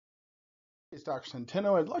It's Dr.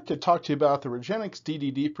 Centeno. I'd like to talk to you about the Regenexx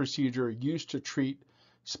DDD procedure used to treat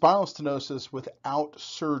spinal stenosis without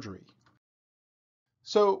surgery.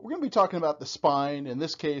 So we're going to be talking about the spine, in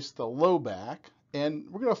this case the low back, and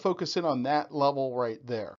we're going to focus in on that level right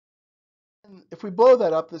there. And if we blow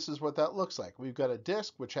that up, this is what that looks like. We've got a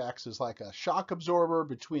disc which acts as like a shock absorber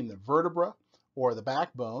between the vertebra or the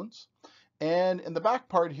backbones. And in the back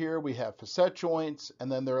part here, we have facet joints,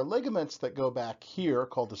 and then there are ligaments that go back here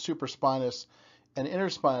called the supraspinous and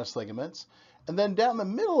interspinous ligaments. And then down the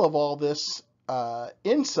middle of all this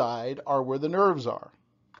inside are where the nerves are.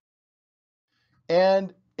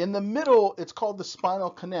 And in the middle, it's called the spinal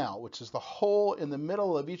canal, which is the hole in the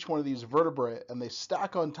middle of each one of these vertebrae, and they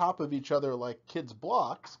stack on top of each other like kids'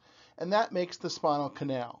 blocks, and that makes the spinal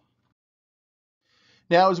canal.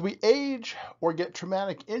 Now, as we age or get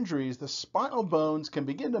traumatic injuries, the spinal bones can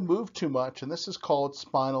begin to move too much, and this is called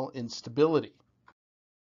spinal instability.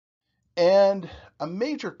 And a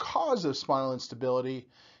major cause of spinal instability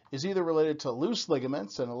is either related to loose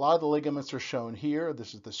ligaments, and a lot of the ligaments are shown here.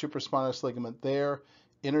 This is the supraspinous ligament there,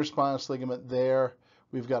 interspinous ligament there.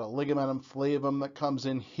 We've got a ligamentum flavum that comes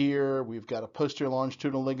in here. We've got a posterior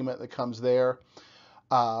longitudinal ligament that comes there.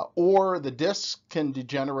 Or the discs can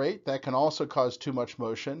degenerate. That can also cause too much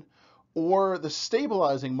motion. Or the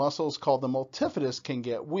stabilizing muscles called the multifidus can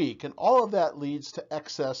get weak, and all of that leads to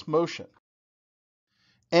excess motion.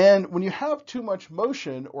 And when you have too much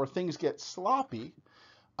motion or things get sloppy,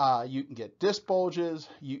 you can get disc bulges,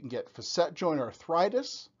 you can get facet joint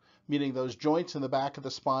arthritis, meaning those joints in the back of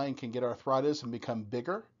the spine can get arthritis and become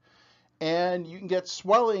bigger. And you can get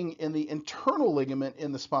swelling in the internal ligament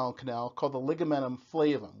in the spinal canal called the ligamentum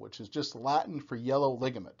flavum, which is just Latin for yellow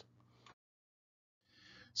ligament.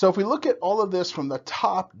 So if we look at all of this from the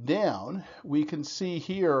top down, we can see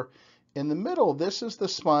here in the middle, this is the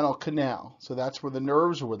spinal canal. So that's where the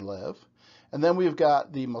nerves would live. And then we've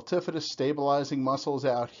got the multifidus stabilizing muscles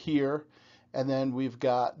out here. And then we've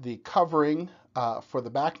got the covering for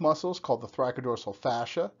the back muscles called the thoracodorsal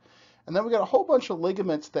fascia. And then we've got a whole bunch of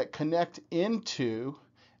ligaments that connect into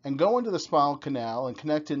and go into the spinal canal and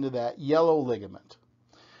connect into that yellow ligament.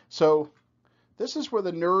 So this is where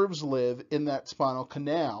the nerves live in that spinal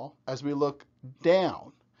canal as we look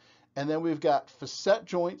down. And then we've got facet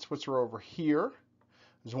joints, which are over here.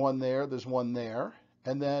 There's one there, there's one there.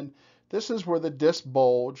 And then this is where the disc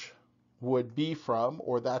bulge would be from,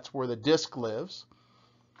 or that's where the disc lives.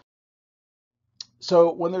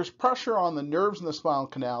 So when there's pressure on the nerves in the spinal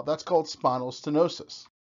canal, that's called spinal stenosis.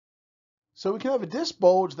 So we can have a disc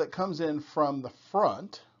bulge that comes in from the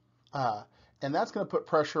front, and that's going to put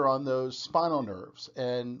pressure on those spinal nerves.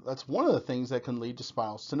 And that's one of the things that can lead to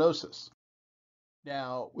spinal stenosis.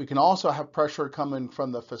 Now, we can also have pressure coming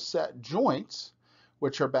from the facet joints,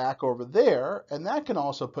 which are back over there, and that can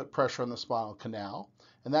also put pressure on the spinal canal,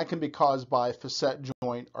 and that can be caused by facet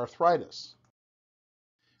joint arthritis.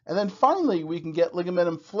 And then finally, we can get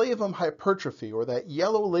ligamentum flavum hypertrophy, or that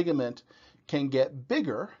yellow ligament can get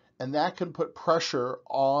bigger, and that can put pressure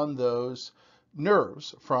on those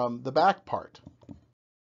nerves from the back part.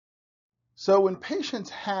 So when patients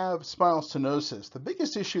have spinal stenosis, the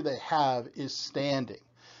biggest issue they have is standing.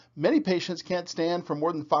 Many patients can't stand for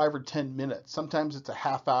more than 5 or 10 minutes. Sometimes it's a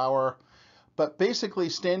half hour, but basically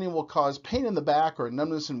standing will cause pain in the back or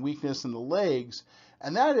numbness and weakness in the legs,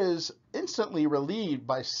 and that is instantly relieved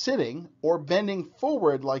by sitting or bending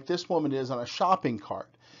forward like this woman is on a shopping cart.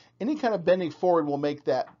 Any kind of bending forward will make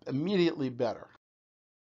that immediately better.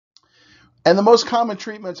 And the most common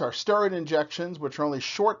treatments are steroid injections, which are only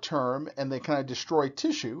short term and they kind of destroy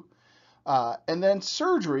tissue. And then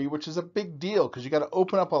surgery, which is a big deal because you got to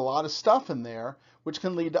open up a lot of stuff in there, which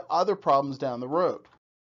can lead to other problems down the road.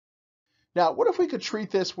 Now, what if we could treat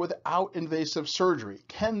this without invasive surgery?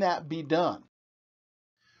 Can that be done?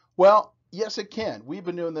 Well, yes, it can. We've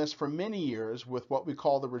been doing this for many years with what we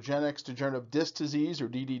call the Regenexx degenerative disc disease or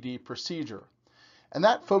DDD procedure. And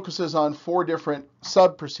that focuses on 4 different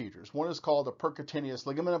sub-procedures. One is called a percutaneous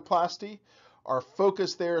ligamentoplasty. Our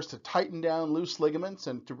focus there is to tighten down loose ligaments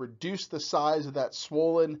and to reduce the size of that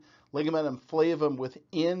swollen ligamentum flavum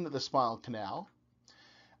within the spinal canal.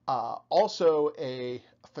 Also a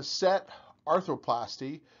facet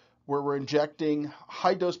arthroplasty, where we're injecting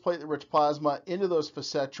high-dose platelet-rich plasma into those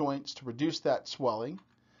facet joints to reduce that swelling.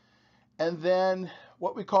 And then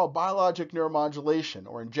what we call biologic neuromodulation,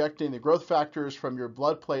 or injecting the growth factors from your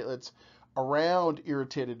blood platelets around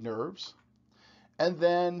irritated nerves. And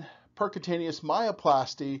then percutaneous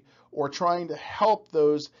myoplasty, or trying to help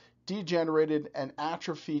those degenerated and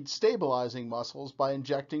atrophied stabilizing muscles by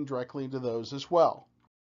injecting directly into those as well.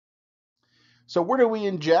 So where do we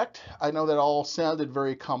inject? I know that all sounded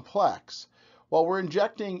very complex. Well, we're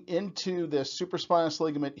injecting into this supraspinous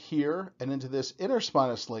ligament here and into this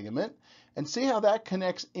interspinous ligament, and see how that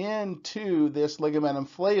connects into this ligamentum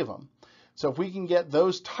flavum. So if we can get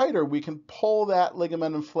those tighter, we can pull that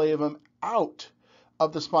ligamentum flavum out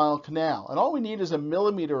of the spinal canal. And all we need is a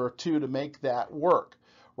millimeter or two to make that work.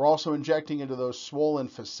 We're also injecting into those swollen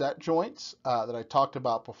facet joints that I talked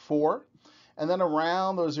about before, and then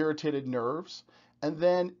around those irritated nerves, and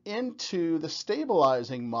then into the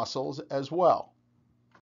stabilizing muscles as well.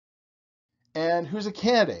 And who's a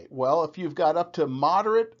candidate? Well, if you've got up to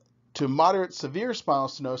moderate severe spinal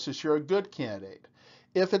stenosis, you're a good candidate.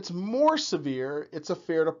 If it's more severe, it's a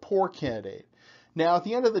fair to poor candidate. Now, at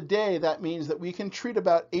the end of the day, that means that we can treat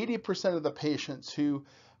about 80% of the patients who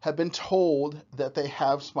have been told that they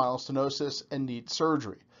have spinal stenosis and need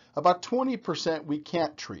surgery. About 20% we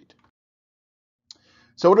can't treat.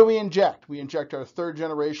 So what do we inject? We inject our third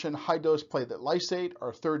generation high-dose platelet lysate,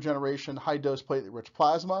 our third generation high-dose platelet-rich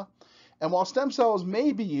plasma. And while stem cells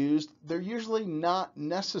may be used, they're usually not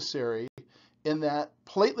necessary in that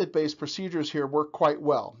platelet-based procedures here work quite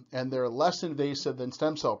well, and they're less invasive than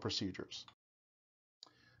stem cell procedures.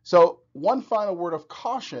 So one final word of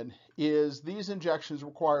caution is these injections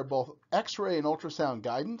require both X-ray and ultrasound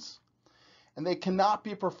guidance, and they cannot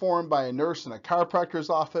be performed by a nurse in a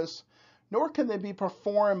chiropractor's office, nor can they be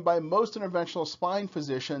performed by most interventional spine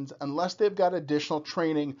physicians unless they've got additional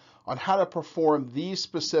training on how to perform these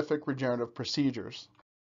specific regenerative procedures.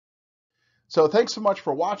 So thanks so much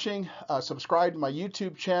for watching. Subscribe to my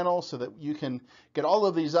YouTube channel so that you can get all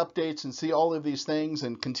of these updates and see all of these things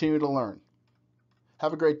and continue to learn.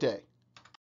 Have a great day.